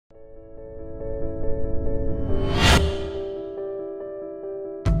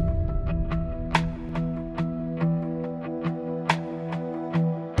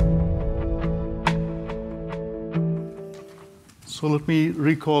So let me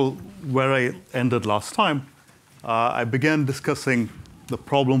recall where I ended last time. I began discussing the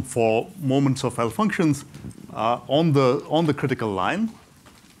problem for moments of L functions on the critical line.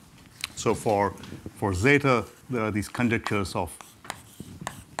 So for zeta, there are these conjectures of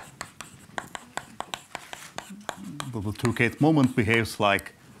the 2kth moment behaves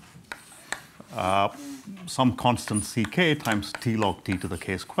like some constant ck times t log t to the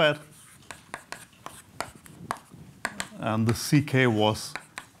k squared. And the ck was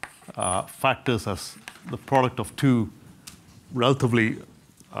factors as the product of two relatively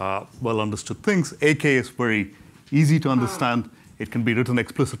well understood things. AK is very easy to understand. It can be written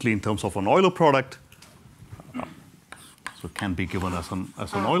explicitly in terms of an Euler product. So it can be given as an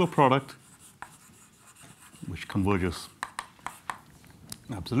Euler product, which converges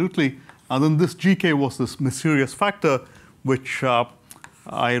absolutely. And then this GK was this mysterious factor, which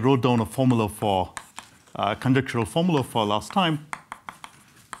I wrote down a formula for, conjectural formula for last time.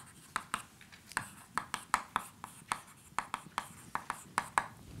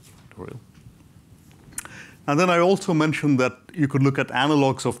 And then I also mentioned that you could look at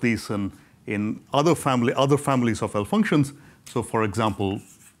analogs of these in other families of L functions. So for example,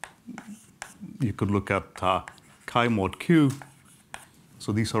 you could look at chi mod q.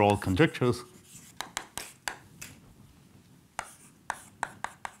 So these are all conjectures.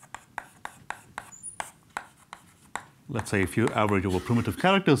 Let's say if you average over primitive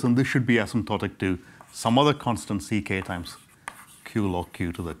characters, and this should be asymptotic to some other constant ck times q log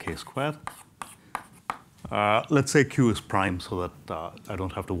q to the k squared. Let's say q is prime so that I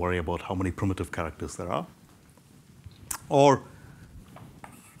don't have to worry about how many primitive characters there are. Or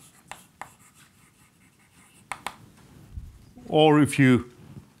if you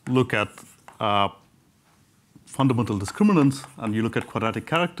look at fundamental discriminants and you look at quadratic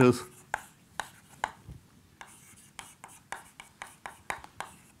characters,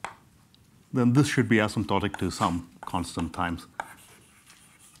 then this should be asymptotic to some constant times.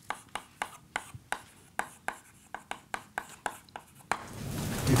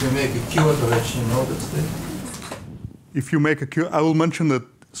 If you make a Q operation, notice that. If you make a Q, I will mention that.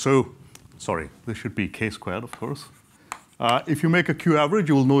 So, sorry, this should be k squared, of course. If you make a Q average,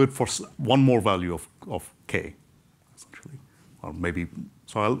 you will know it for one more value of k, essentially, or maybe.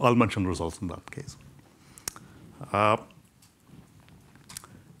 So I'll mention results in that case.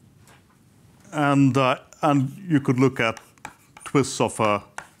 And you could look at twists of a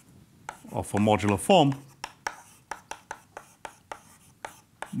modular form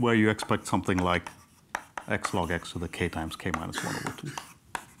where you expect something like x log x to the k times k minus 1 over 2.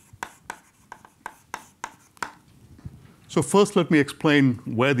 So first, let me explain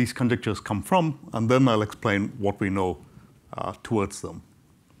where these conjectures come from, and then I'll explain what we know towards them.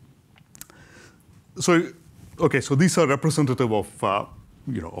 So, okay, so these are representative of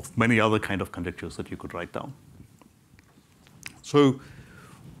of many other kind of conjectures that you could write down. So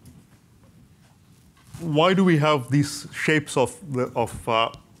why do we have these shapes of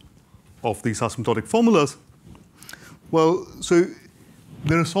these asymptotic formulas? Well, so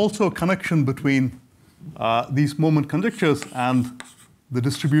there is also a connection between these moment conjectures and the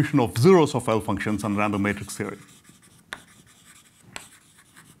distribution of zeros of L functions and random matrix theory.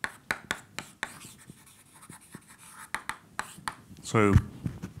 So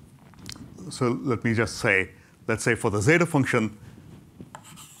let me just say, let's say for the zeta function,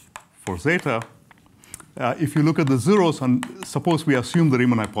 for zeta, if you look at the zeros, and suppose we assume the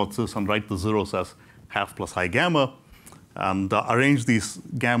Riemann hypothesis and write the zeros as half plus I gamma, and arrange these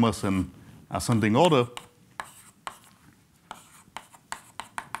gammas in ascending order,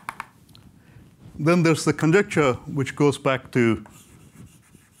 then there's the conjecture which goes back to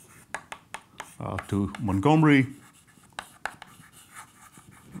Montgomery,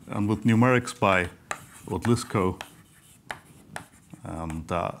 and with numerics by Odlyzko,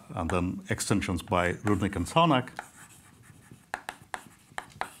 and then extensions by Rudnick and Sarnak.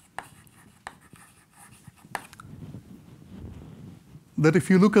 That if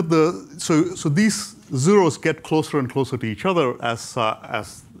you look at so these zeros get closer and closer to each other as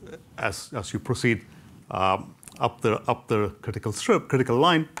you proceed up the critical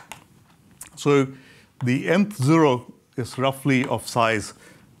line. So the nth zero is roughly of size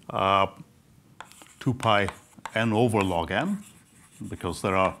 2 pi n over log n, because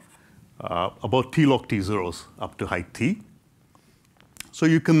there are about t log t zeros up to height t. So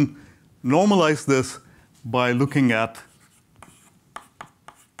you can normalize this by looking at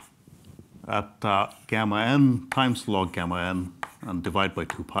gamma n times log gamma n and divide by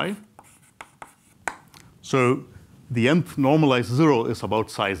 2 pi. So the nth normalized zero is about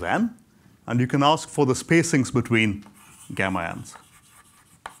size n, and you can ask for the spacings between gamma n's.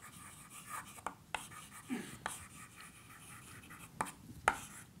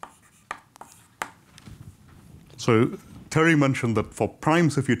 So Terry mentioned that for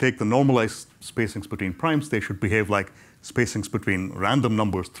primes, if you take the normalized spacings between primes, they should behave like spacings between random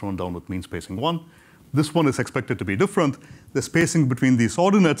numbers thrown down with mean spacing 1. This one is expected to be different. The spacing between these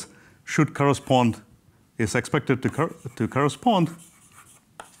ordinates should correspond, is expected to correspond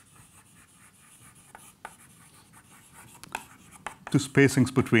to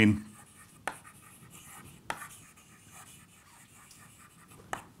spacings between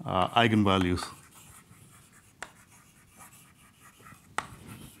eigenvalues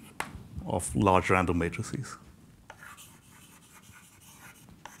of large random matrices.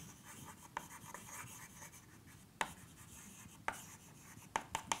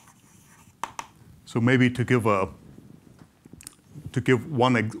 So maybe to give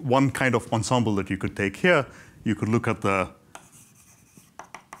one kind of ensemble that you could take here, you could look at the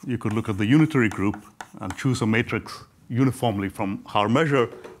unitary group and choose a matrix uniformly from our measure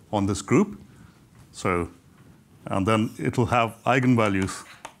on this group. So, and then it will have eigenvalues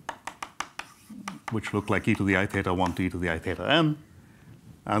which look like e to the I theta 1 to e to the I theta n.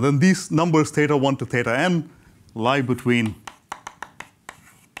 And then these numbers theta 1 to theta n lie between,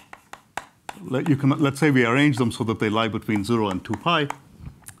 let's say we arrange them so that they lie between 0 and 2 pi.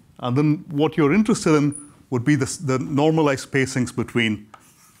 And then what you're interested in would be the normalized spacings between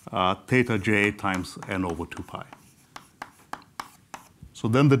theta j times n over 2 pi. So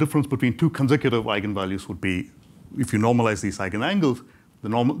then the difference between two consecutive eigenvalues would be, if you normalize these eigenangles,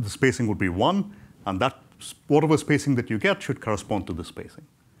 the spacing would be 1, and that whatever spacing that you get should correspond to this spacing.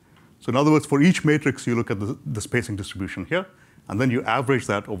 So in other words, for each matrix, you look at the spacing distribution here, and then you average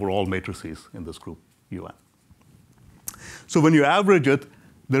that over all matrices in this group, UN. So when you average it,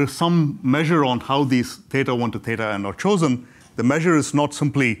 there is some measure on how these theta 1 to theta n are chosen. The measure is not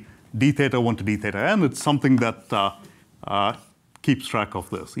simply d theta 1 to d theta n. It's something that keeps track of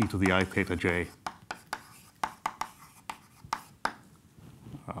this, e to the I theta j.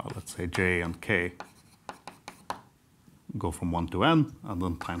 Let's say j and k go from 1 to n, and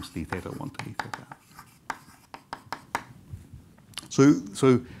then times d theta 1 to d theta n.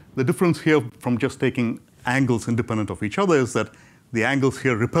 So the difference here from just taking angles independent of each other is that the angles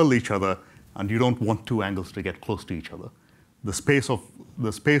here repel each other, and you don't want two angles to get close to each other. The space of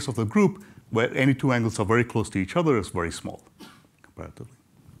the group where any two angles are very close to each other is very small, comparatively.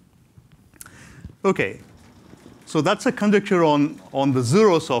 Okay, so that's a conjecture on the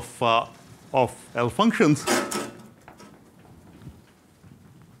zeros of L functions.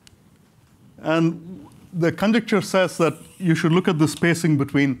 And the conjecture says that you should look at the spacing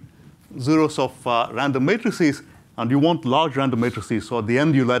between zeros of random matrices, and you want large random matrices. So at the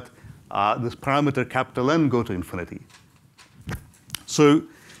end, you let this parameter capital N go to infinity. So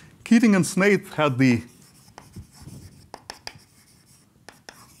Keating and Snaith had the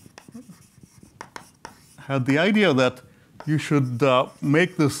idea that you should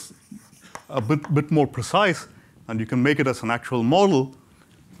make this a bit more precise, and you can make it as an actual model,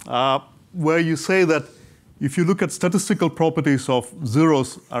 where you say that if you look at statistical properties of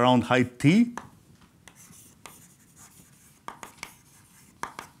zeros around height t,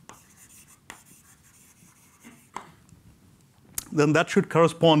 then that should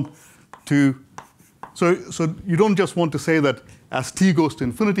correspond to, so you don't just want to say that as t goes to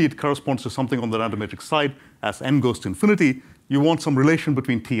infinity, it corresponds to something on the random matrix side. As n goes to infinity, you want some relation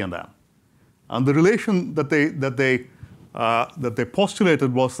between t and n. And the relation that they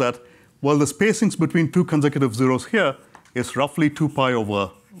postulated was that, well, the spacings between two consecutive zeros here is roughly 2 pi over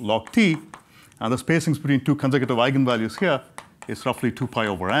log t, and the spacings between two consecutive eigenvalues here is roughly 2 pi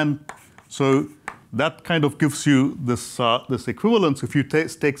over n. So that kind of gives you this, this equivalence. If you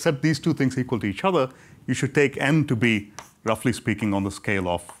set these two things equal to each other, you should take n to be, roughly speaking, on the scale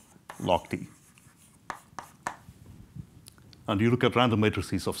of log t. And you look at random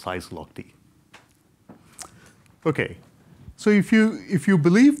matrices of size log t. OK. So if you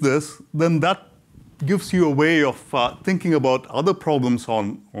believe this, then that gives you a way of thinking about other problems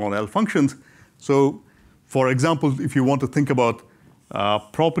on L functions. So for example, if you want to think about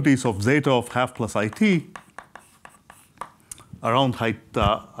properties of zeta of half plus it around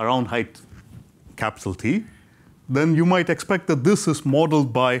height capital T, then you might expect that this is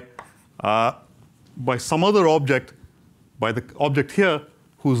modeled by some other object, by the object here,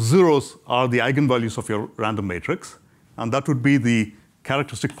 whose zeros are the eigenvalues of your random matrix. And that would be the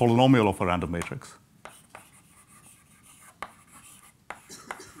characteristic polynomial of a random matrix.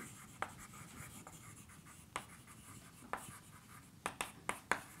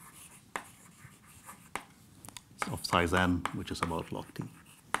 Of size n, which is about log t.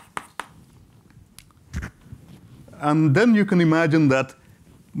 And then you can imagine that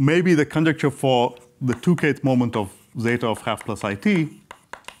maybe the conjecture for the 2kth moment of zeta of half plus it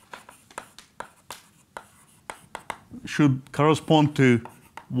should correspond to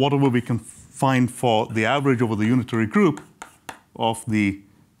whatever we can find for the average over the unitary group of the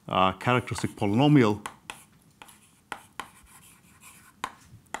characteristic polynomial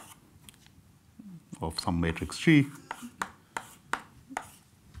of some matrix G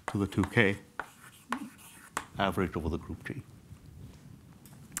to the 2k average over the group G.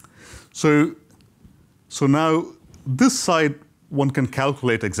 So now this side one can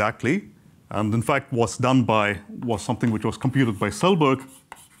calculate exactly, and in fact was something which was computed by Selberg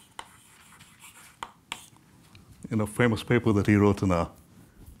in a famous paper that he wrote in a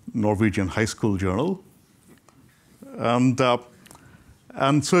Norwegian high school journal. And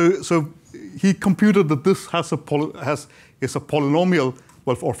so he computed that this is a polynomial.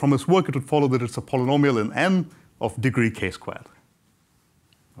 Well, or from his work, it would follow that it's a polynomial in n of degree k squared.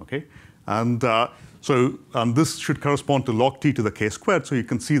 Okay, and this should correspond to log t to the k squared. So you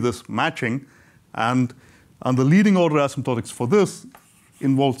can see this matching, and the leading order asymptotics for this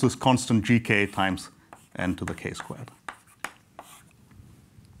involves this constant gk times n to the k squared.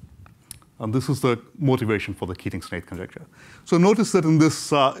 And this is the motivation for the Keating-Snaith conjecture. So notice that in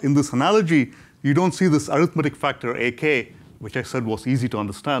this analogy, you don't see this arithmetic factor ak, which I said was easy to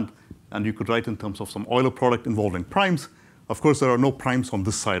understand, and you could write in terms of some Euler product involving primes. Of course, there are no primes on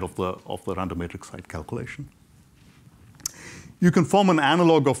this side of the random matrix side calculation. You can form an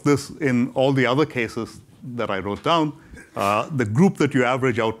analog of this in all the other cases that I wrote down. The group that you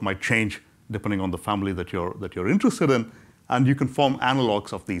average out might change depending on the family that you're interested in, and you can form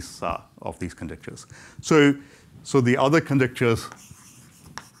analogs of these conjectures. So the other conjectures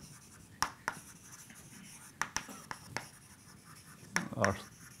are.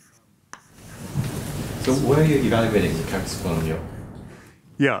 So where are you evaluating the characteristic polynomial?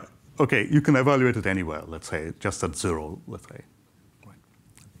 Yeah, okay, you can evaluate it anywhere, let's say, just at 0, let's say. Right.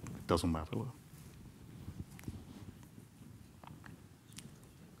 It doesn't matter where.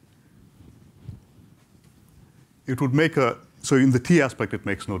 It would make so in the t aspect, it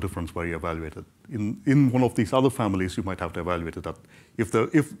makes no difference where you evaluate it. In one of these other families, you might have to evaluate it at,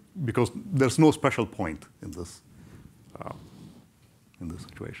 because there's no special point in this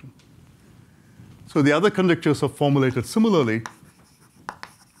situation. So the other conjectures are formulated similarly,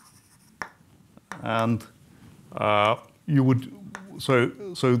 and you would so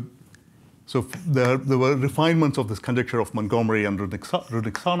there were refinements of this conjecture of Montgomery and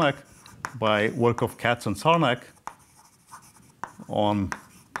Rudnick-Sarnak by work of Katz and Sarnak on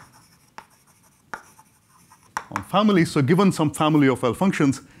families. So given some family of L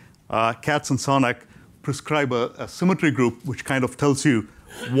functions, Katz and Sarnak prescribe a symmetry group which kind of tells you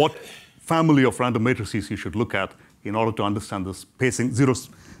what family of random matrices you should look at in order to understand the zero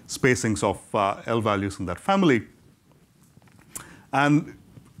spacings of L values in that family. And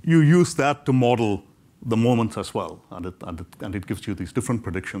you use that to model the moments as well, and it gives you these different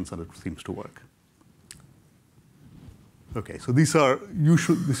predictions, and it seems to work. Okay, so these are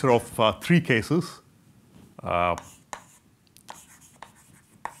of 3 cases.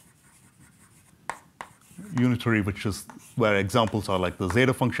 Unitary, which is where examples are like the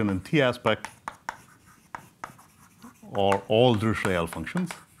zeta function in t aspect, or all Dirichlet L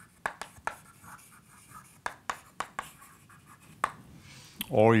functions.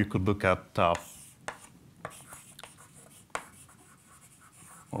 Or you could look at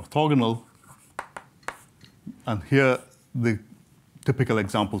orthogonal, and here the typical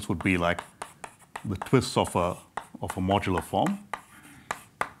examples would be like the twists of a modular form.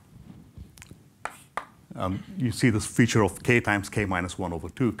 You see this feature of k times k minus 1 over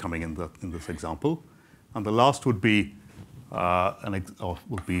 2 coming in this example, and the last would be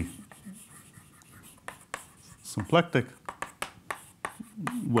symplectic,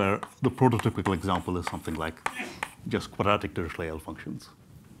 where the prototypical example is something like just quadratic Dirichlet L functions.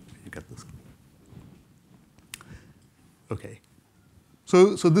 You get this. Okay.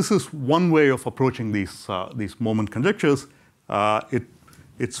 So this is one way of approaching these moment conjectures.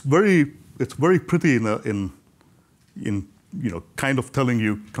 It's very pretty in kind of telling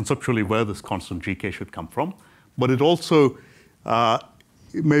you conceptually where this constant gk should come from. But it also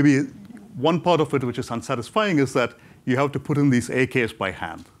maybe one part of it which is unsatisfying is that you have to put in these AKs by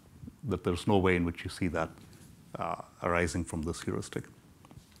hand, that there's no way in which you see that arising from this heuristic.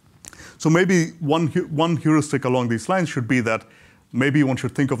 So maybe one heuristic along these lines should be that maybe one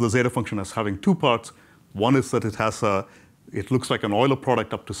should think of the zeta function as having 2 parts. One is that it looks like an Euler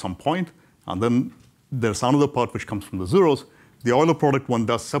product up to some point, and then there's another part which comes from the zeros. The Euler product one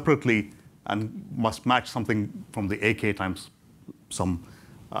does separately and must match something from the AK times some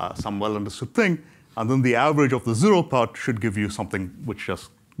well-understood thing. And then the average of the zero part should give you something which just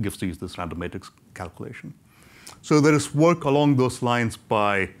gives you this random matrix calculation. So there is work along those lines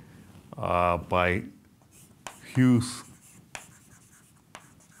by Hughes,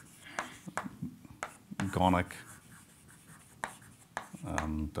 Gonek,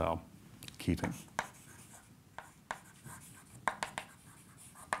 and Keating.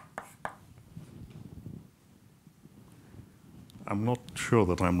 I'm not sure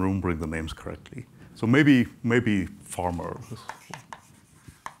that I'm remembering the names correctly. So maybe Farmer.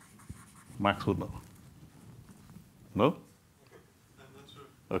 Max would know. No? I'm not sure.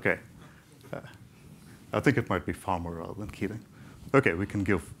 Okay. I think it might be Farmer rather than Keating. Okay, we can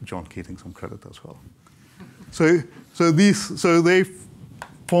give John Keating some credit as well. So they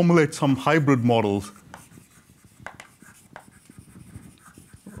formulate some hybrid models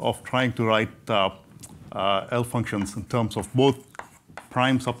of trying to write L functions in terms of both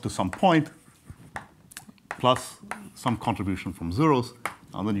primes up to some point plus some contribution from zeros,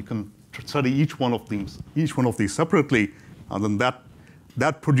 and then you can study each one of these separately, and then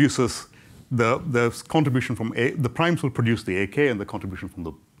that produces the contribution from the primes will produce the AK, and the contribution from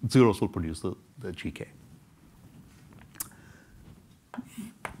the zeros will produce the GK.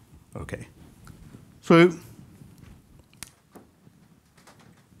 Okay, so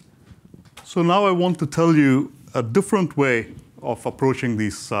now I want to tell you a different way of approaching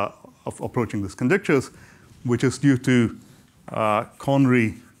these conjectures, which is due to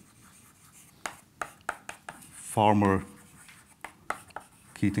Connery, Farmer,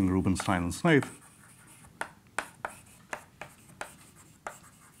 Keating, Rubinstein, and Snaith.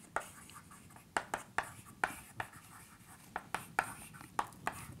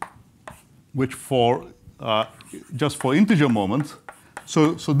 Which just for integer moments.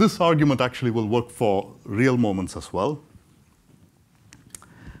 So this argument actually will work for real moments as well.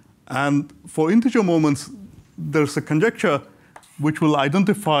 And for integer moments, there's a conjecture which will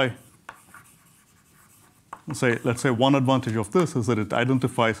identify, let's say one advantage of this is that it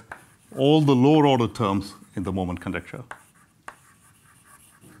identifies all the lower order terms in the moment conjecture.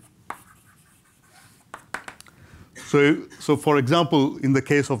 So for example, in the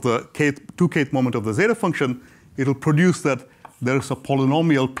case of the 2kth moment of the zeta function, it'll produce that there is a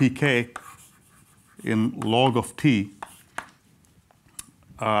polynomial pk in log of t,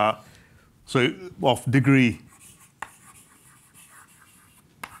 so of degree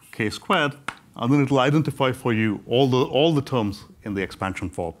k squared, and then it'll identify for you all the terms in the expansion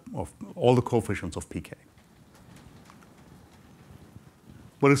form of all the coefficients of pk.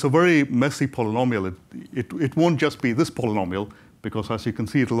 But it's a very messy polynomial. It won't just be this polynomial, because as you can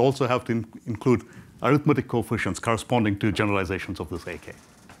see, it'll also have to include arithmetic coefficients corresponding to generalizations of this AK.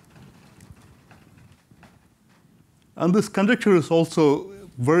 And this conjecture is also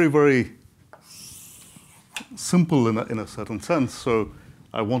very, very simple in a certain sense. So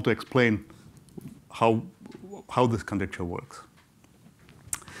I want to explain how this conjecture works.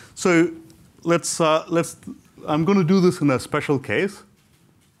 So I'm going to do this in a special case.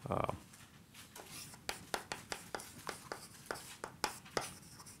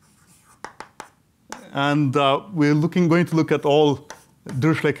 And we're going to look at all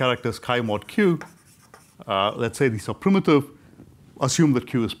Dirichlet characters chi mod q. Let's say these are primitive. Assume that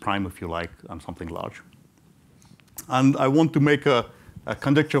q is prime if you like, and something large. And I want to make a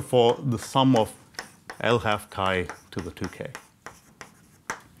conjecture for the sum of L half chi to the 2k.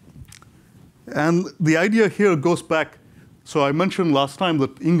 And the idea here goes back. So I mentioned last time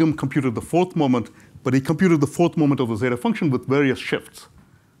that Ingham computed the fourth moment, but he computed the fourth moment of the zeta function with various shifts,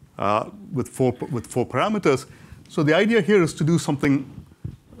 with four parameters. So the idea here is to do something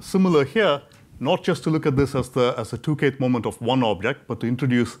similar here, not just to look at this as a 2kth moment of one object, but to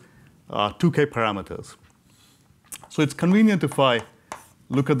introduce 2k parameters. So it's convenient if I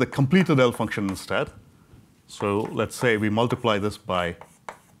look at the completed L function instead. So let's say we multiply this by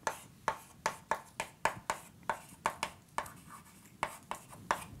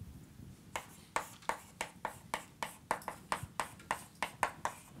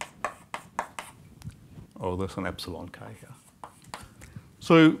there's an epsilon chi here.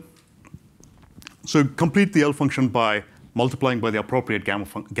 So complete the L function by multiplying by the appropriate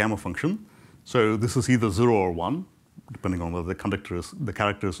gamma function. So this is either 0 or 1, depending on whether the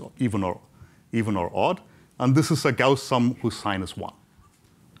character is even or odd. And this is a Gauss sum whose sign is 1.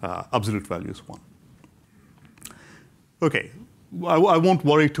 Absolute value is 1. OK, I won't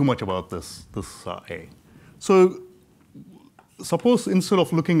worry too much about this A. So suppose instead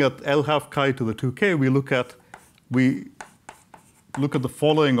of looking at L half chi to the 2k, we look at the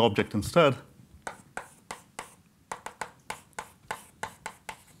following object instead.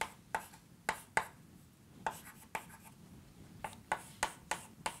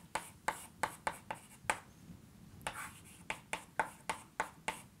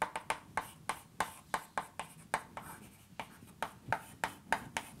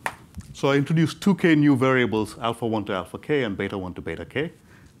 So I introduced 2k new variables, alpha 1 to alpha k and beta 1 to beta k.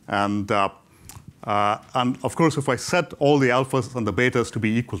 And of course, if I set all the alphas and the betas to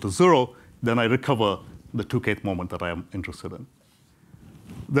be equal to 0, then I recover the 2kth moment that I am interested in.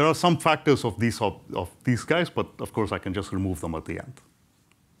 There are some factors of these guys, but of course, I can just remove them at the end.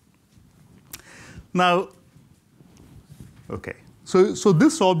 Now, OK. So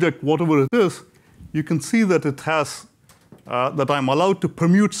this object, whatever it is, you can see that it has that I'm allowed to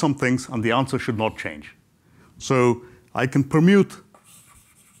permute some things, and the answer should not change. So I can permute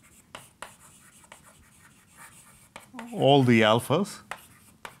all the alphas,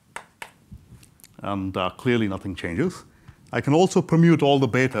 and clearly nothing changes. I can also permute all the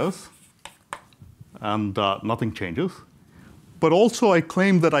betas, and nothing changes. But also, I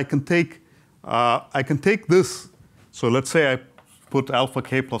claim that I can take this. So let's say I put alpha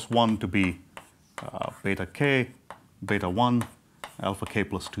k plus 1 to be beta k, beta 1, alpha k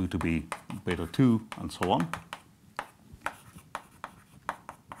plus 2 to be beta 2, and so on.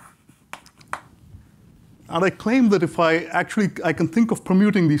 And I claim that if I can think of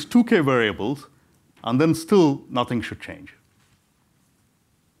permuting these 2k variables, and then still nothing should change.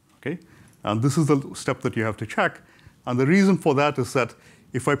 Okay? And this is the step that you have to check. And the reason for that is that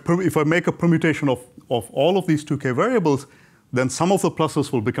if I make a permutation of all of these 2k variables, then some of the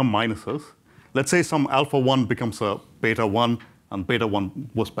pluses will become minuses. Let's say some alpha 1 becomes a beta 1, and beta 1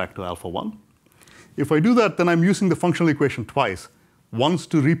 goes back to alpha 1. If I do that, then I'm using the functional equation twice. Once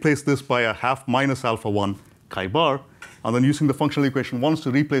to replace this by a half minus alpha 1 chi bar, and then using the functional equation once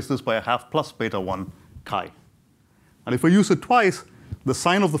to replace this by a half plus beta 1 chi. And if I use it twice, the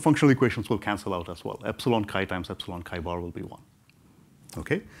sign of the functional equations will cancel out as well. Epsilon chi times epsilon chi bar will be 1.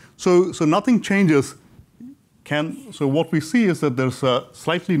 Okay? So nothing changes. So what we see is that there's a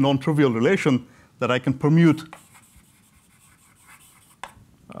slightly non-trivial relation that I can permute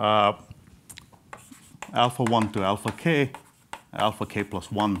alpha 1 to alpha k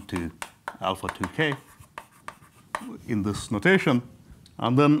plus 1 to alpha 2k in this notation.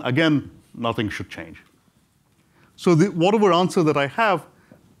 And then, again, nothing should change. So whatever answer that I have,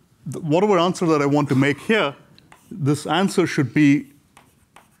 whatever answer that I want to make here, this answer should be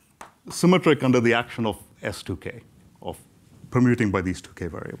symmetric under the action of S2k, of permuting by these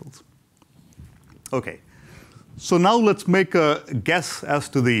 2k variables. OK. So now let's make a guess as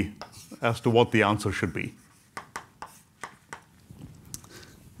to what the answer should be.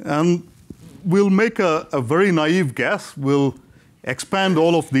 And we'll make a very naive guess. We'll expand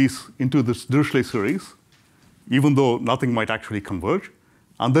all of these into this Dirichlet series, even though nothing might actually converge,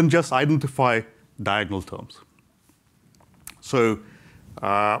 and then just identify diagonal terms. So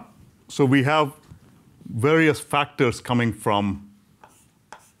we have various factors coming from,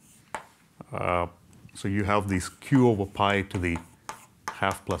 so you have these q over pi to the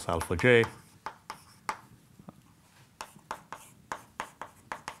half plus alpha j.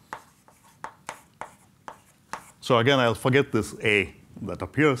 So again, I'll forget this a that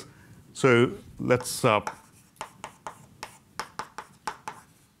appears. So let's so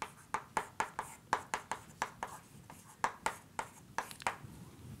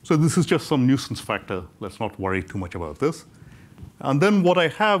this is just some nuisance factor. Let's not worry too much about this. And then what I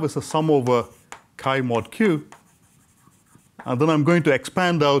have is a sum over chi mod q. And then I'm going to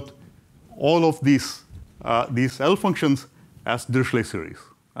expand out all of these L functions as Dirichlet series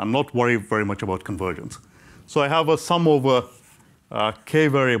and not worry very much about convergence. So I have a sum over k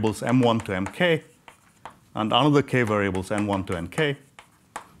variables m1 to mk, and another k variables n1 to nk.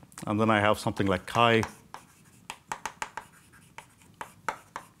 And then I have something like chi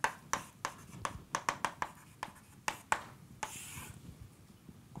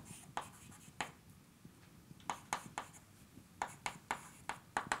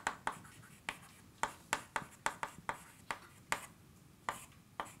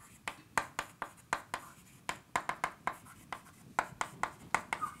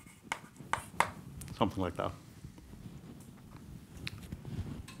something like that.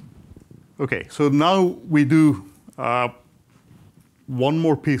 OK, so now we do one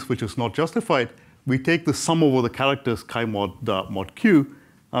more piece which is not justified. We take the sum over the characters chi mod q,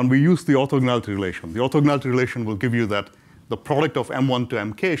 and we use the orthogonality relation. The orthogonality relation will give you that the product of m1 to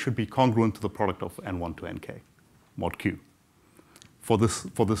mk should be congruent to the product of n1 to nk mod q. for this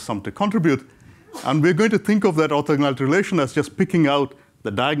sum to contribute. And we're going to think of that orthogonality relation as just picking out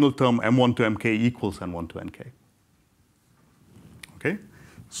the diagonal term m1 to mk equals n1 to nk. Okay?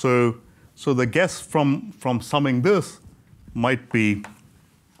 So the guess from summing this might be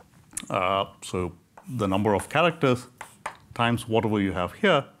so the number of characters times whatever you have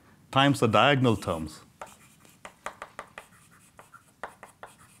here times the diagonal terms.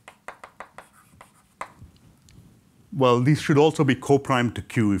 Well, these should also be co-primed to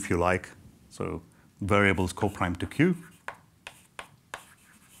Q if you like. So variables co-primed to Q.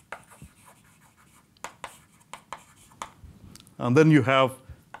 And then you have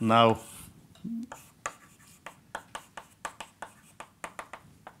now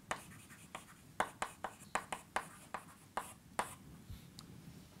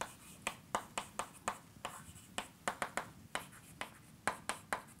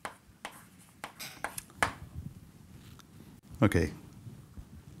okay.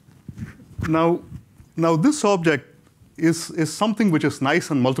 Now this object is something which is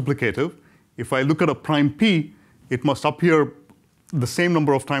nice and multiplicative. If I look at a prime P, it must appear the same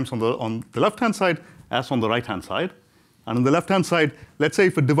number of times on the left-hand side as on the right-hand side. And on the left-hand side, let's say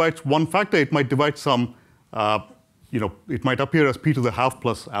if it divides one factor, it might divide some, it might appear as p to the half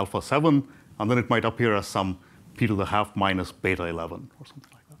plus alpha 7, and then it might appear as some p to the half minus beta 11 or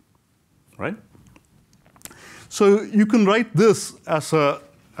something like that, right? So you can write this as a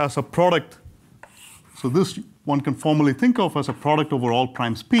product. So this one can formally think of as a product over all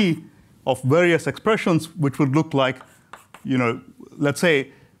primes P of various expressions, which would look like, let's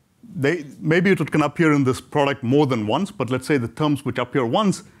say maybe it can appear in this product more than once, but let's say the terms which appear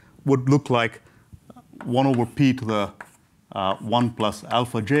once would look like 1 over p to the 1 plus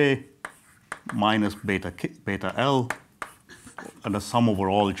alpha j minus beta L and a sum over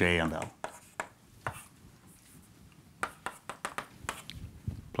all j and L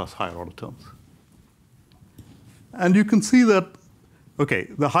plus higher order terms. And you can see that, okay,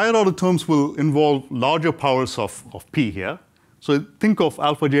 the higher order terms will involve larger powers of p here. So think of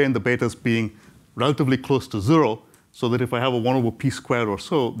alpha j and the betas being relatively close to 0, so that if I have a 1 over p squared or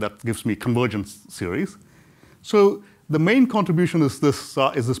so, that gives me convergence series. So the main contribution is this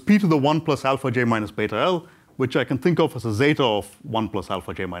p to the 1 plus alpha j minus beta L, which I can think of as a zeta of 1 plus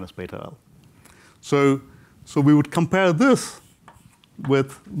alpha j minus beta L. So we would compare this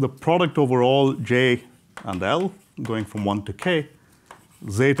with the product over all j and L, going from 1 to k,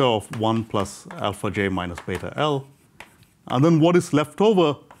 zeta of 1 plus alpha j minus beta L. And then what is left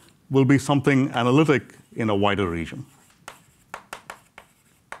over will be something analytic in a wider region.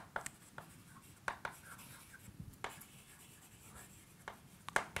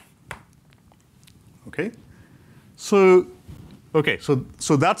 Okay? So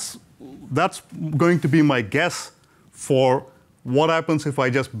that's going to be my guess for what happens if I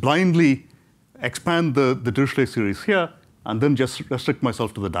just blindly expand the Dirichlet series here and then just restrict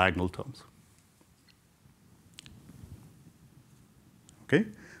myself to the diagonal terms. Okay?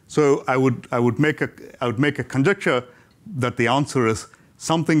 So I would make a conjecture that the answer is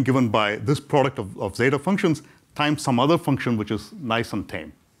something given by this product of zeta functions times some other function which is nice and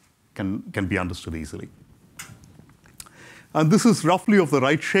tame, can be understood easily. And this is roughly of the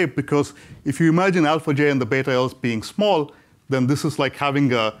right shape, because if you imagine alpha j and the beta L's being small, then this is like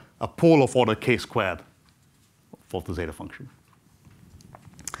having a pole of order k squared for the zeta function.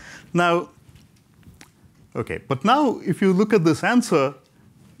 Now, okay, but now if you look at this answer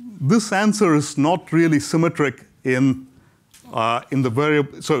is not really symmetric in the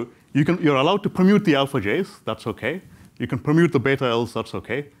variable. So you're allowed to permute the alpha j's, that's okay. You can permute the beta L's, that's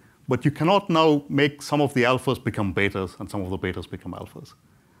okay. But you cannot now make some of the alphas become betas and some of the betas become alphas.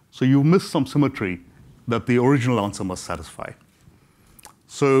 So you miss some symmetry that the original answer must satisfy.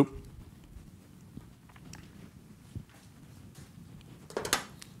 So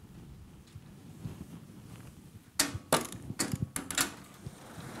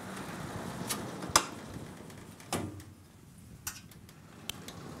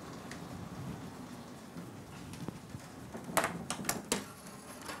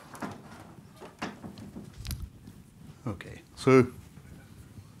okay, so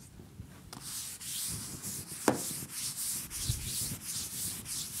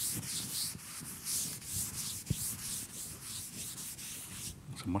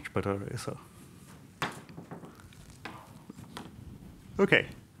it's a much better eraser. Okay.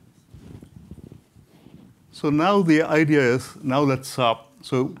 So now the idea is, now let's so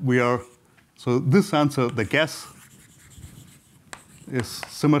this answer, the guess is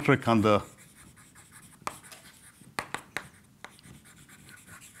symmetric under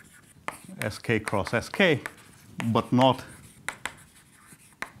Sk cross Sk, but not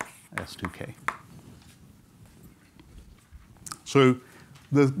S2k. So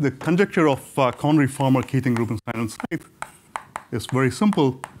the conjecture of Connery, Farmer, Keating, Rubinstein, and Smith is very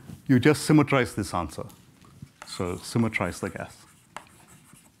simple. You just symmetrize this answer. So symmetrize the gas.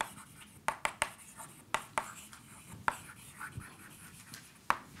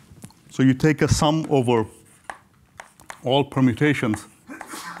 So you take a sum over all permutations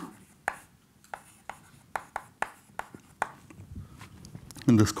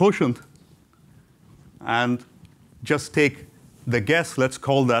in this quotient and just take the guess, let's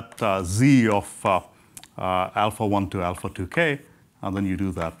call that z of alpha 1 to alpha 2k, and then you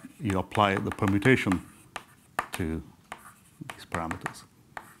do that. You apply the permutation to these parameters.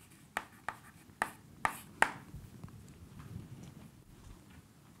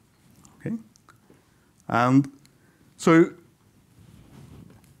 Okay, and so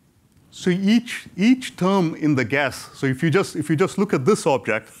each term in the guess. So if you just look at this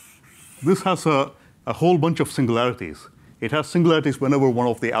object, this has a whole bunch of singularities. It has singularities whenever one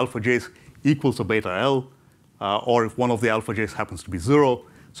of the alpha j's equals a beta L, or if one of the alpha j's happens to be 0.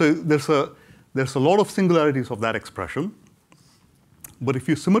 So there's a lot of singularities of that expression. But if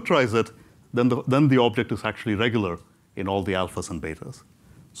you symmetrize it, then the object is actually regular in all the alphas and betas.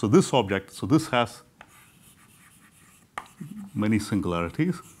 So this object, so this has many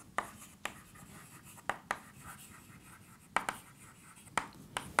singularities.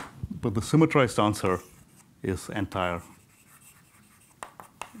 But the symmetrized answer is entire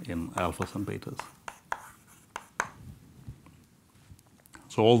in alphas and betas.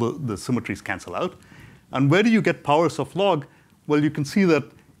 So all the symmetries cancel out. And where do you get powers of log? Well, you can see that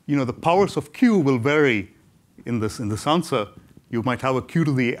the powers of q will vary in this answer. You might have a q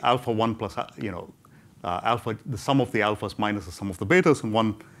to the alpha 1 plus alpha, the sum of the alphas minus the sum of the betas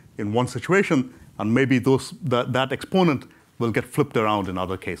in one situation, and maybe that exponent will get flipped around in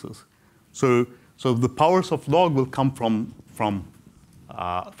other cases. So the powers of log will come from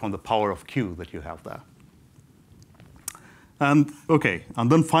the power of q that you have there. And okay,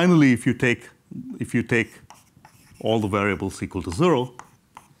 and then finally, if you take all the variables equal to 0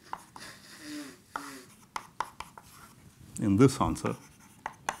 in this answer,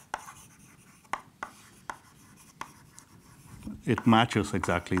 it matches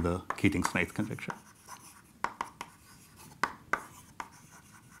exactly the Keating-Snaith conjecture.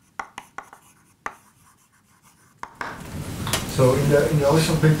 So in the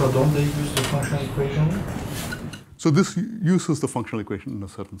original paper, don't they use the functional equation? So this uses the functional equation in a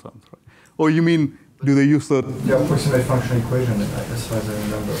certain sense, right? Or you mean, do they use the approximate functional equation, as far as I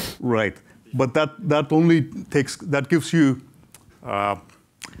remember? Right, but that gives you,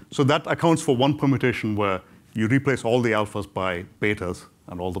 so that accounts for one permutation where you replace all the alphas by betas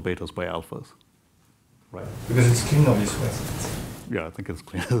and all the betas by alphas, right? Because it's cleaner this way. Yeah, I think it's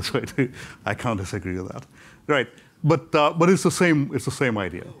cleaner this way too. I can't disagree with that, right? But it's the same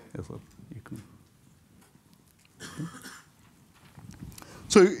idea. Is that you can.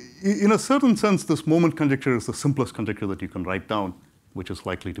 So in a certain sense, this moment conjecture is the simplest conjecture that you can write down, which is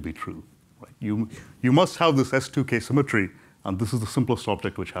likely to be true. Right? You must have this S2k symmetry, and this is the simplest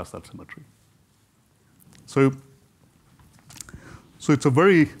object which has that symmetry. So it's a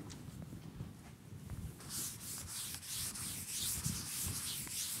very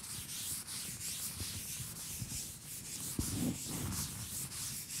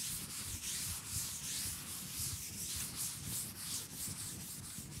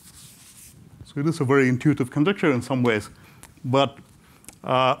So it is a very intuitive conjecture in some ways, but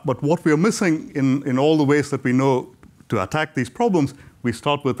what we are missing in all the ways that we know to attack these problems, we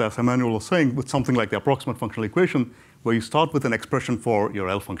start with, as Emmanuel was saying, with something like the approximate functional equation, where you start with an expression for your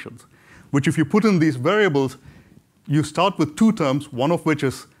L functions, which if you put in these variables, you start with two terms, one of which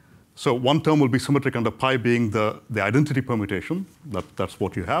is, so one term will be symmetric under pi being the identity permutation, that's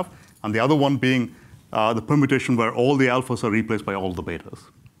what you have, and the other one being the permutation where all the alphas are replaced by all the betas.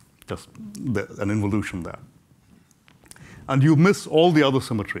 Just an involution there. And you miss all the other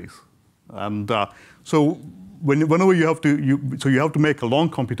symmetries. And so whenever you have to make a long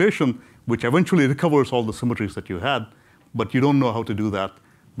computation, which eventually recovers all the symmetries that you had, but you don't know how to do that.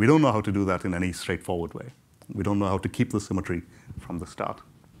 We don't know how to do that in any straightforward way. We don't know how to keep the symmetry from the start.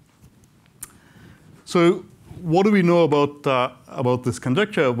 So what do we know about this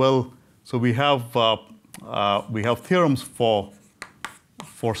conjecture? Well, so we have theorems for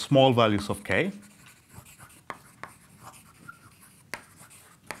small values of k.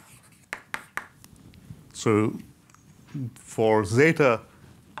 So for zeta,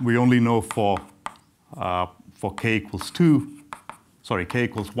 we only know for k equals 2, sorry, k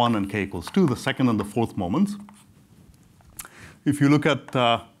equals 1 and k equals 2, the second and the fourth moments. If you look at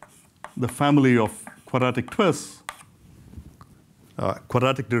the family of quadratic twists,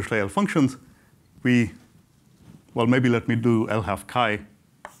 quadratic Dirichlet functions, well, maybe let me do L half chi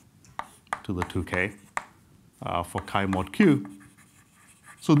to the 2k for chi mod q.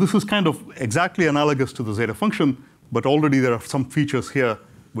 So this is kind of exactly analogous to the zeta function, but already there are some features here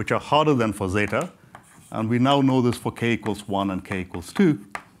which are harder than for zeta. And we now know this for k equals 1 and k equals 2.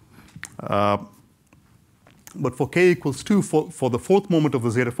 But for k equals 2, for the fourth moment of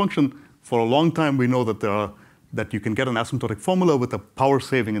the zeta function, for a long time we know that you can get an asymptotic formula with a power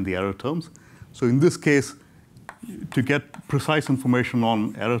saving in the error terms. So in this case, to get precise information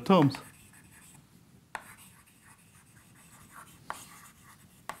on error terms,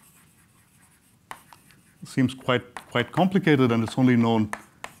 seems quite complicated, and it's only known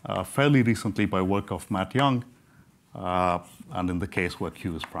fairly recently by work of Matt Young, and in the case where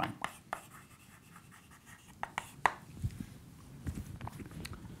Q is prime.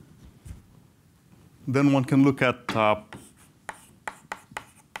 Then one can look at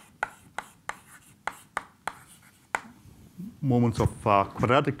moments of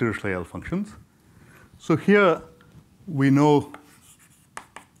quadratic Dirichlet functions. So here we know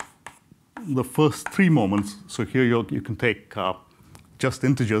the first three moments. So here you can take just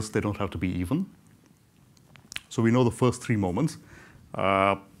integers. They don't have to be even. So we know the first three moments.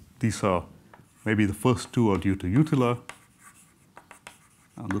 These are maybe the first two are due to Utila,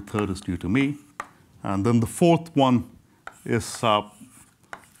 and the third is due to me. And then the fourth one is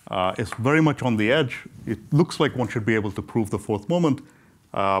very much on the edge. It looks like one should be able to prove the fourth moment.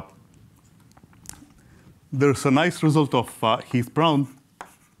 There's a nice result of Heath Brown,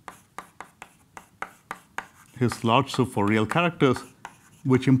 his large sub for real characters,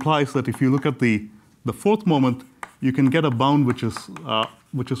 which implies that if you look at the fourth moment, you can get a bound which is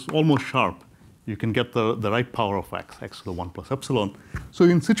almost sharp. You can get the right power of x to the 1 plus epsilon. So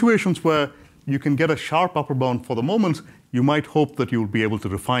in situations where you can get a sharp upper bound for the moments, you might hope that you will be able to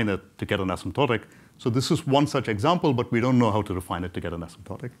refine it to get an asymptotic. So this is one such example, but we don't know how to refine it to get an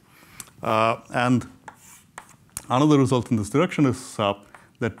asymptotic. And another result in this direction is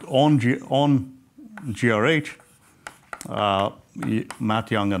that on GRH,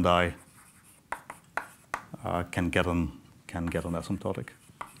 Matt Young and I can get an asymptotic.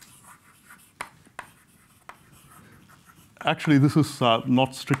 Actually, this is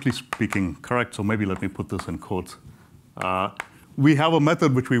not strictly speaking correct, so maybe let me put this in quotes. We have a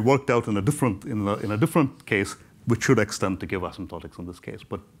method which we worked out in a different case, which should extend to give asymptotics in this case,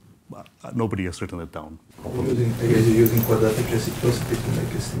 but nobody has written it down. You're using quadratic reciprocity to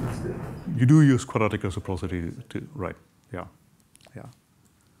make estimates there. You do use quadratic reciprocity to, right, yeah.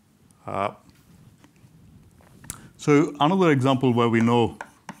 So another example where we know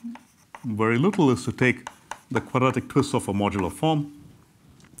very little is to take the quadratic twist of a modular form.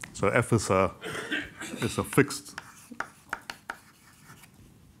 So F is a fixed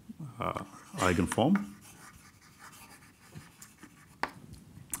eigenform.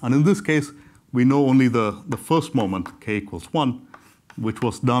 And in this case, we know only the first moment, k equals 1, which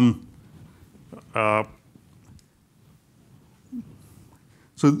was done. So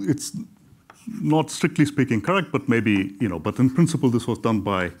it's not strictly speaking correct, but maybe, but in principle, this was done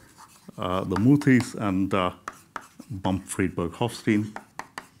by the Murthys and Bump, Friedberg, Hofstein.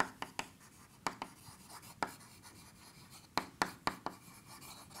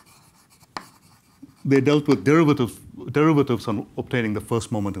 They dealt with derivatives on obtaining the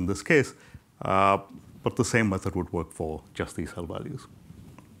first moment in this case, but the same method would work for just these L values.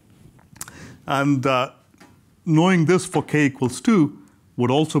 And knowing this for k equals 2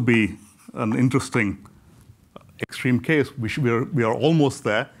 would also be an interesting extreme case. We are almost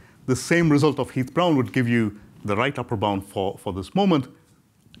there. The same result of Heath Brown would give you the right upper bound for this moment.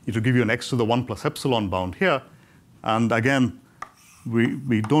 It would give you an x to the 1 plus epsilon bound here. And again,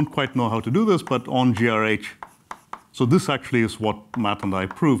 we don't quite know how to do this, but on GRH, so this actually is what Matt and I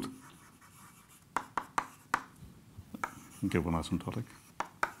proved. Give an asymptotic.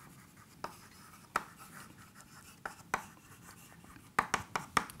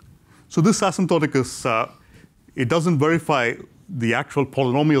 So this asymptotic is, it doesn't verify the actual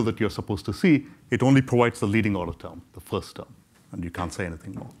polynomial that you're supposed to see. It only provides the leading order term, the first term, and you can't say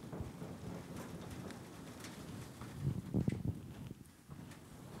anything more.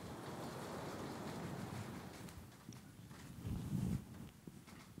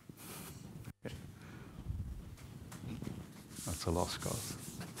 Okay. That's a lost cause.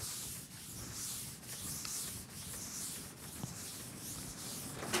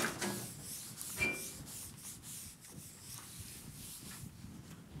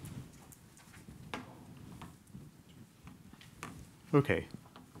 Okay.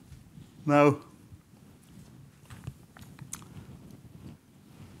 Now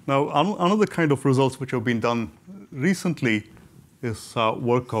another kind of results which have been done recently is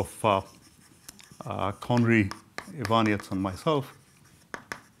work of Conry, Ivanets, and myself.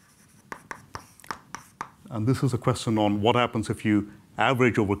 And this is a question on what happens if you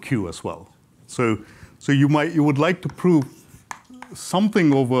average over Q as well. So you would like to prove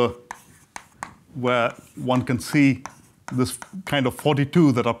something over where one can see this kind of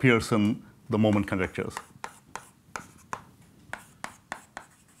 42 that appears in the moment conjectures.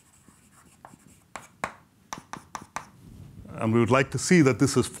 And we would like to see that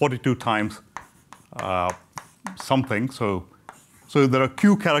this is 42 times something. So there are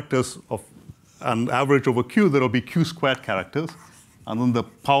Q characters of an average over Q. There will be Q squared characters. And then the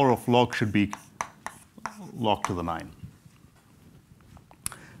power of log should be log to the 9.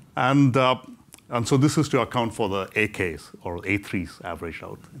 And so this is to account for the AKs, or A3s averaged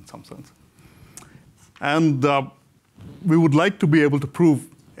out in some sense. And we would like to be able to prove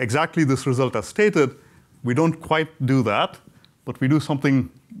exactly this result as stated. We don't quite do that, but we do something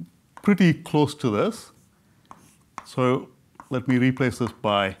pretty close to this. So let me replace this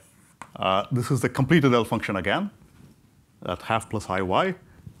by, this is the completed L function again, at half plus IY.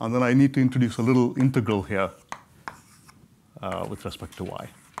 And then I need to introduce a little integral here with respect to y.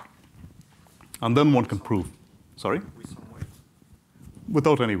 And then one can prove, sorry? With some weight.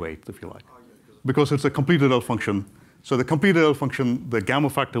 Without any weight, if you like. Oh, yeah, because it's a completed L function. So the completed L function, the gamma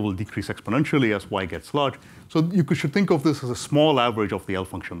factor will decrease exponentially as y gets large. So you should think of this as a small average of the L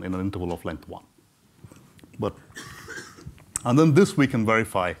function in an interval of length 1. And then this we can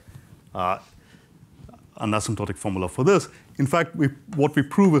verify an asymptotic formula for this. In fact, what we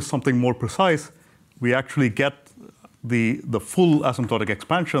prove is something more precise. We actually get the full asymptotic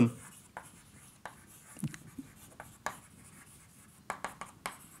expansion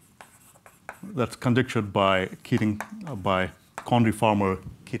that's conjectured by Conry, Farmer,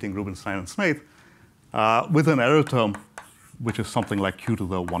 Keating, Rubinstein, and Snaith with an error term which is something like q to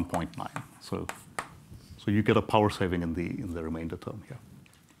the 1.9. So you get a power saving in the remainder term here.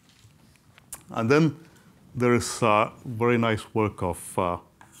 And then there is very nice work of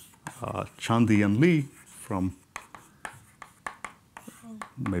Chandy and Lee from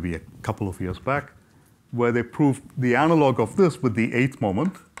maybe a couple of years back, where they proved the analog of this with the 8th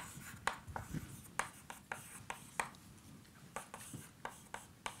moment.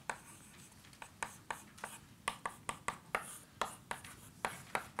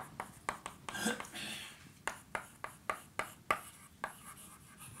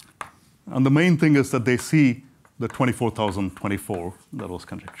 And the main thing is that they see the 24,024 that was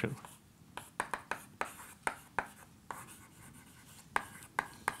conjectured.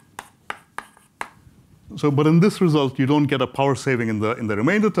 So, but in this result, you don't get a power saving in the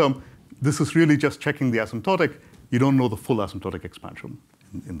remainder term. This is really just checking the asymptotic. You don't know the full asymptotic expansion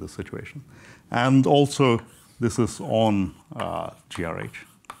in this situation. And also, this is on GRH.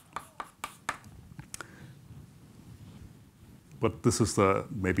 But this is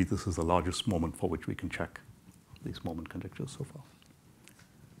maybe this is the largest moment for which we can check these moment conjectures so far.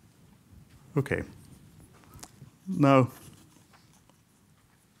 Okay. Now,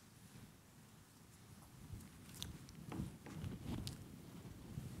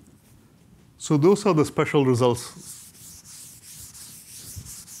 so those are the special results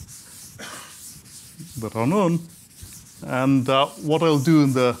that are known. And what I'll do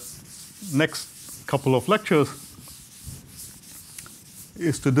in the next couple of lectures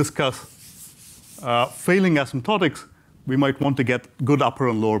is to discuss failing asymptotics. We might want to get good upper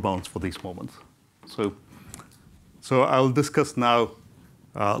and lower bounds for these moments. So I'll discuss now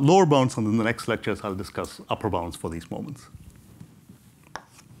lower bounds, and in the next lectures I'll discuss upper bounds for these moments.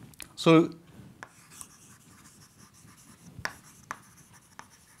 So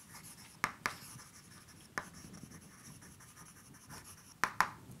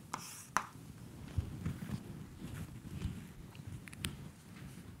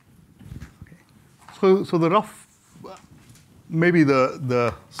So the rough, maybe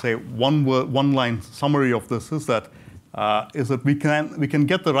the say one line summary of this is that we can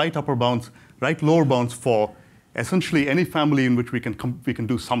get the right upper bounds, right lower bounds for essentially any family in which we can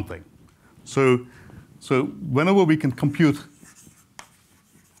do something. So whenever we can compute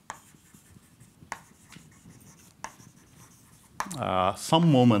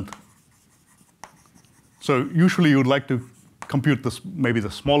some moment, so usually you would like to compute this, maybe the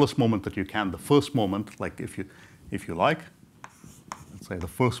smallest moment that you can, the first moment, like if you like, let's say the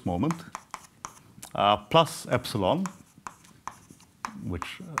first moment, plus epsilon,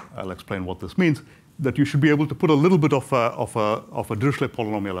 which I'll explain what this means, that you should be able to put a little bit of a Dirichlet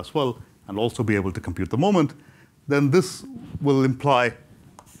polynomial as well and also be able to compute the moment, then this will imply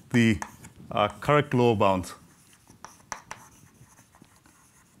the correct lower bounds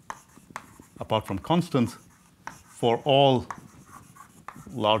apart from constants for all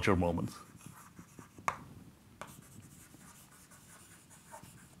larger moments.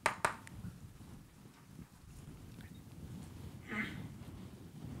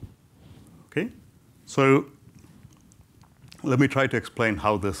 Okay, so let me try to explain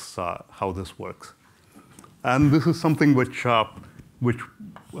how this works. And this is something which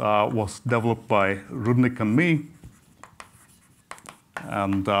was developed by Rudnick and me,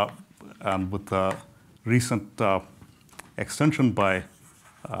 and with a recent extension by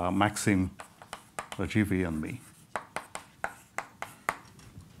Maxim, Rajivi, and me.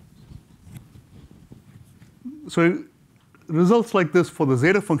 So results like this for the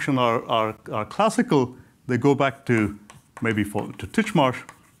zeta function are classical. They go back to maybe to Titchmarsh,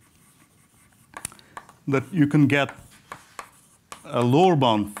 that you can get a lower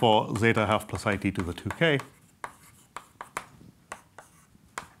bound for zeta half plus it to the 2k,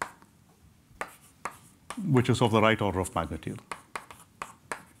 which is of the right order of magnitude.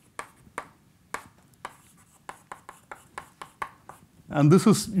 And this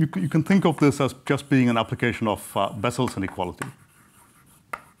is, you can think of this as just being an application of Bessel's inequality.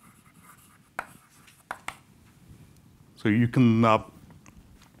 So you can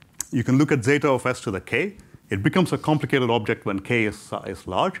look at zeta of s to the k. It becomes a complicated object when k is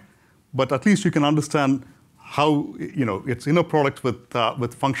large, but at least you can understand how, its inner product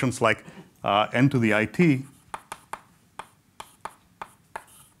with functions like n to the it.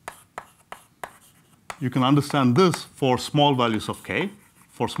 You can understand this for small values of k,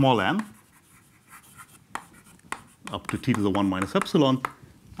 for small n, up to t to the 1 minus epsilon.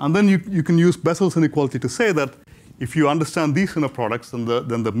 And then you can use Bessel's inequality to say that if you understand these inner products, then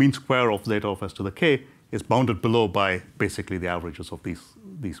the mean square of zeta of s to the k is bounded below by basically the averages of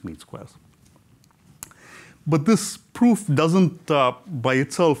these mean squares. But this proof doesn't, by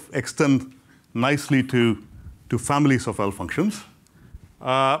itself, extend nicely to families of L functions.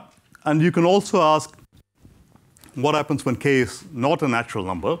 And you can also ask, what happens when k is not a natural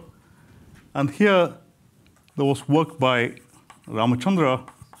number? And here, there was work by Ramachandra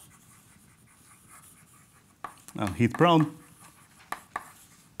and Heath Brown,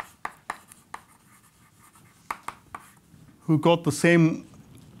 who got the same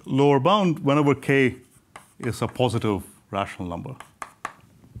lower bound whenever k is a positive rational number.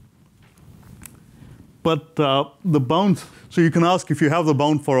 But the bounds, so you can ask, if you have the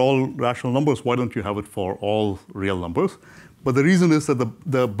bound for all rational numbers, why don't you have it for all real numbers? But the reason is that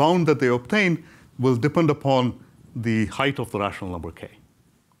the bound that they obtain will depend upon the height of the rational number k.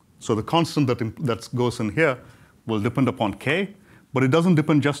 So the constant that goes in here will depend upon k, but it doesn't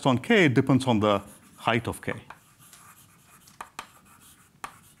depend just on k, it depends on the height of k.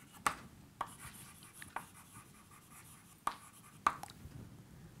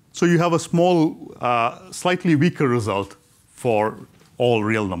 So you have a small, slightly weaker result for all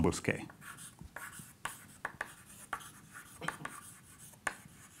real numbers k.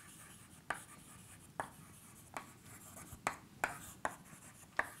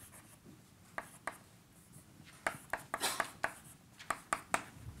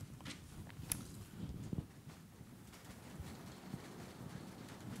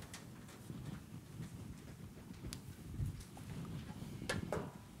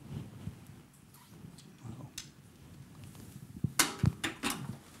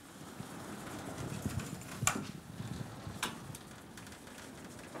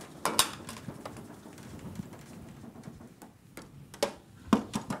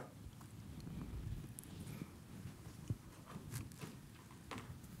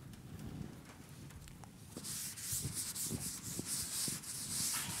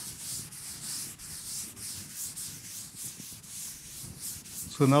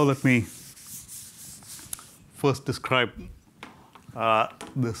 So now let me first describe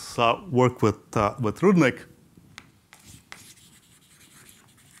this work with Rudnick.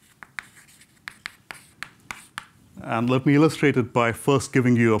 And let me illustrate it by first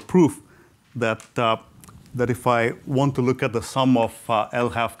giving you a proof that if I want to look at the sum of L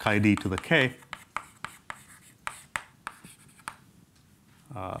half chi d to the k,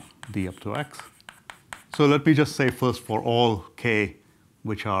 d up to x. So let me just say first for all k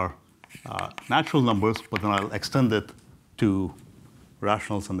which are natural numbers, but then I'll extend it to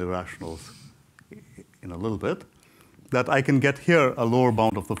rationals and irrationals in a little bit, that I can get here a lower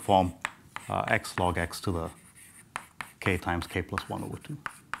bound of the form x log x to the k times k plus 1 over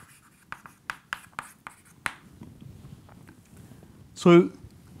 2.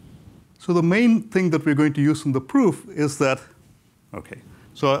 So the main thing that we're going to use in the proof is that, OK,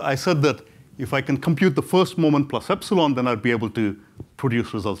 so I said that if I can compute the first moment plus epsilon, then I'd be able to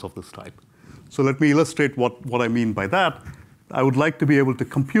produce results of this type. So let me illustrate what I mean by that. I would like to be able to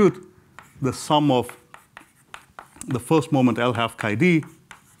compute the sum of the first moment L half chi d,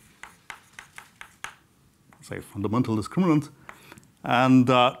 say fundamental discriminant, and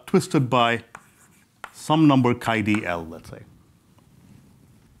twisted by some number chi d L, let's say.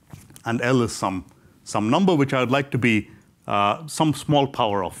 And L is some number which I would like to be some small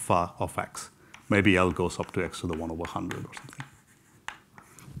power of x. Maybe L goes up to x to the 1 over 100 or something.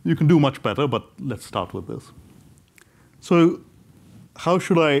 You can do much better, but let's start with this. So how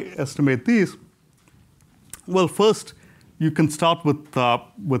should I estimate these? Well, first, you can start with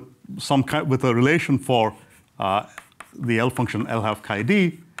a relation for the L function L half chi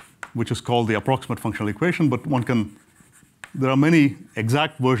d, which is called the approximate functional equation. But there are many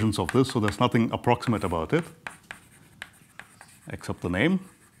exact versions of this, so there's nothing approximate about it, except the name,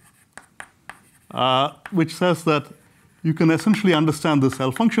 which says that you can essentially understand this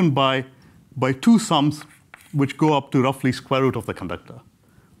L function by two sums which go up to roughly square root of the conductor.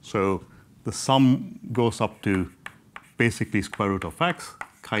 So the sum goes up to basically square root of x,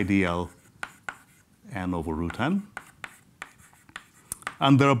 chi dl n over root n.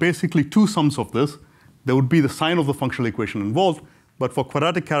 And there are basically two sums of this. There would be the sign of the functional equation involved, but for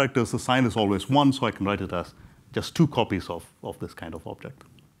quadratic characters, the sign is always 1, so I can write it as just two copies of this kind of object.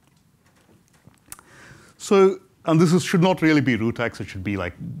 So, and this should not really be root x, it should be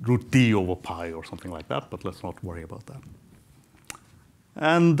like root d over pi or something like that, but let's not worry about that.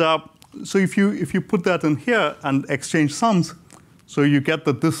 And so if you put that in here and exchange sums, so you get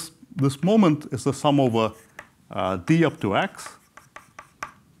that this moment is the sum over d up to x,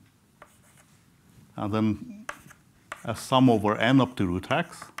 and then a sum over n up to root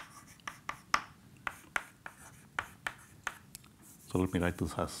x. So let me write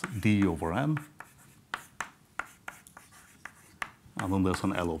this as d over n. And then there's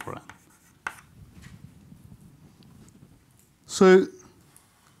an L over n. So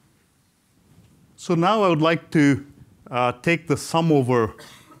now I would like to take the sum over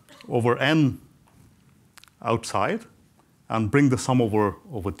n outside and bring the sum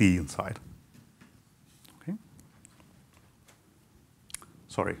over d inside. Okay.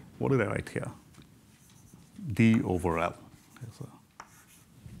 Sorry, what did I write here? D over L.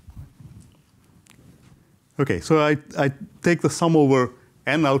 OK, so I take the sum over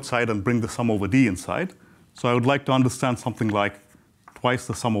n outside and bring the sum over d inside. So I would like to understand something like twice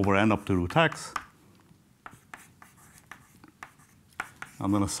the sum over n up to root x,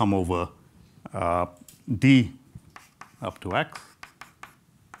 and then a sum over d up to x,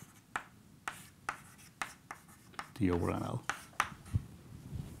 d over nl.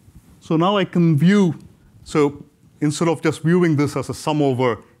 So now I can view, so instead of just viewing this as a sum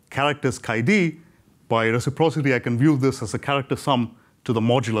over characters chi d, by reciprocity, I can view this as a character sum to the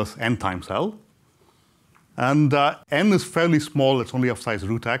modulus n times L. And n is fairly small. It's only of size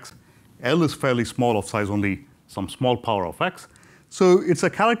root x. L is fairly small, of size only some small power of x. So it's a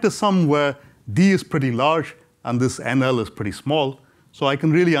character sum where d is pretty large, and this nl is pretty small. So I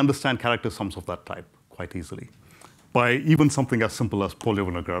can really understand character sums of that type quite easily by even something as simple as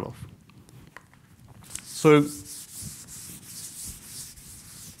Polyev-Nagradov. So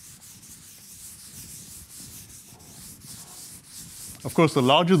of course, the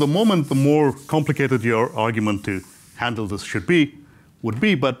larger the moment, the more complicated your argument to handle this would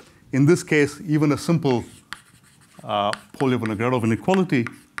be. But in this case, even a simple Polyev-Nagradov inequality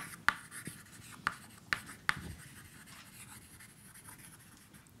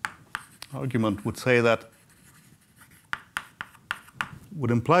argument would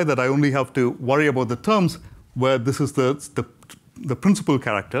imply that I only have to worry about the terms where this is the principal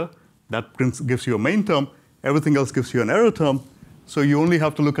character that gives you a main term. Everything else gives you an error term. So you only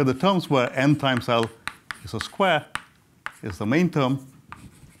have to look at the terms where n times L is a square, is the main term,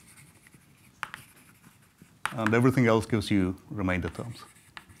 and everything else gives you remainder terms.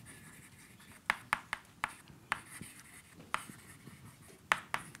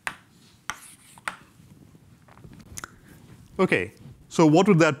 OK, so what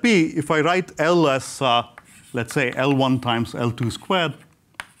would that be if I write L as, let's say, L1 times L2 squared,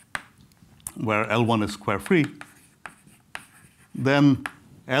 where L1 is square free? Then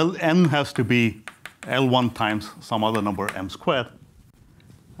Ln has to be L1 times some other number m squared.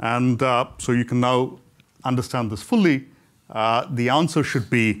 And so you can now understand this fully. The answer should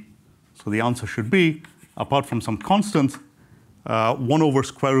be, apart from some constants, 1 over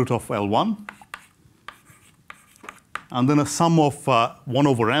square root of L1 and then a sum of 1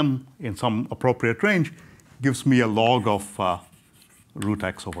 over m in some appropriate range gives me a log of root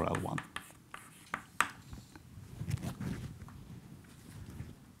x over L1.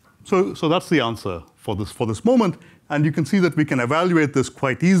 So that's the answer for this moment. And you can see that we can evaluate this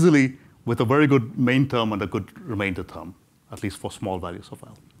quite easily with a very good main term and a good remainder term, at least for small values of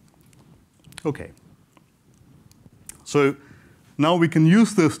L. OK. So now we can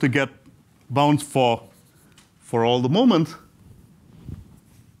use this to get bounds for all the moments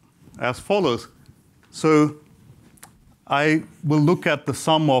as follows. So I will look at the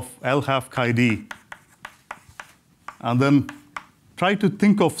sum of L half chi d and then try to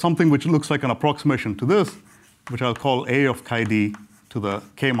think of something which looks like an approximation to this, which I'll call A of chi d to the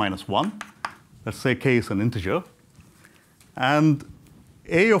k minus 1. Let's say k is an integer. And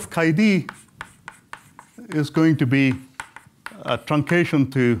A of chi d is going to be a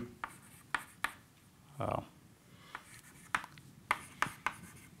truncation to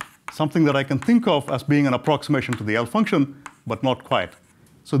something that I can think of as being an approximation to the L function, but not quite.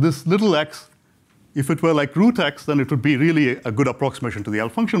 So this little x, if it were like root x, then it would be really a good approximation to the L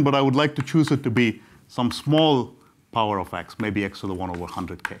function, but I would like to choose it to be some small power of x, maybe x to the 1 over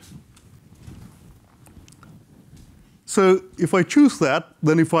 100k. So if I choose that,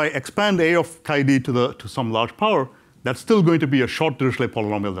 then if I expand A of chi d to some large power, that's still going to be a short Dirichlet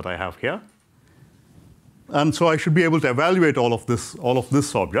polynomial that I have here. And so I should be able to evaluate all of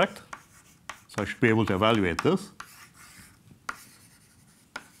this object. So I should be able to evaluate this.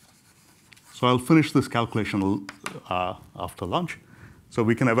 So I'll finish this calculation after lunch. So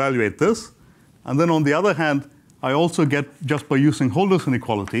we can evaluate this. And then on the other hand, I also get, just by using Holder's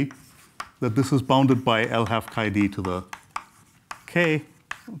inequality, that this is bounded by L half chi d to the k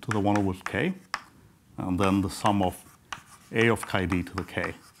to the 1 over k, and then the sum of A of chi d to the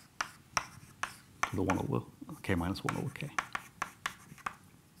k to the 1 over k minus 1 over k.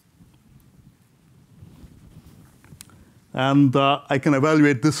 And I can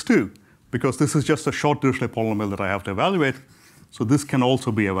evaluate this too, because this is just a short Dirichlet polynomial that I have to evaluate. So this can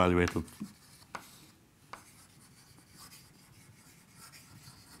also be evaluated.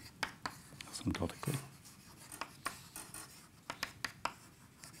 Asymptotically.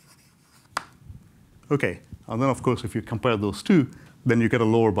 OK. And then, of course, if you compare those two, then you get a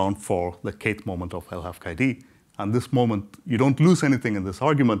lower bound for the kth moment of L half chi d. And this moment, you don't lose anything in this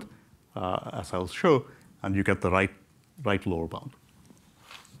argument, as I'll show, and you get the right lower bound.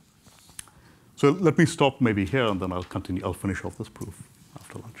 So let me stop maybe here, and then I'll continue. I'll finish off this proof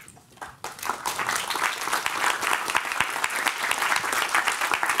after lunch.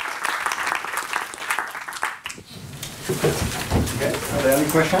 Okay. Are there any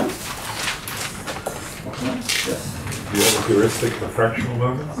questions? Yes. Do you have a heuristic for fractional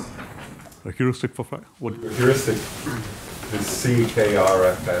moments? A heuristic for what? A heuristic is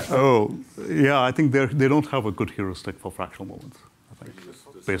CKRFS. Oh, yeah. I think they don't have a good heuristic for fractional moments. I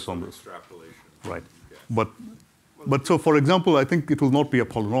think, based on this. Extrapolation. Right. But so, for example, I think it will not be a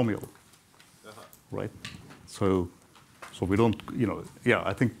polynomial. Right. So we don't. Yeah.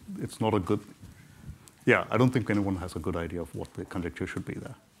 I think it's not a good. Yeah. I don't think anyone has a good idea of what the conjecture should be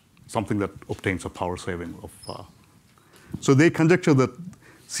there. Something that obtains a power saving of. So they conjecture that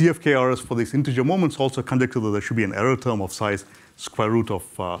CFKRs for these integer moments also conjecture that there should be an error term of size square root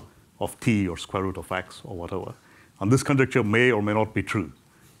of t or square root of x or whatever. And this conjecture may or may not be true.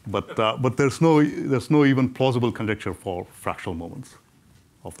 But there's no even plausible conjecture for fractional moments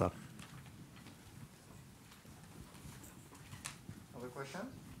of that. Other questions?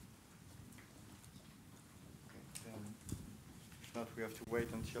 Okay, then if not, we have to wait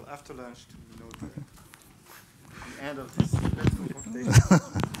until after lunch to know the end of this.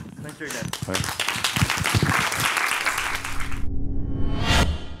 Thank you again. Right.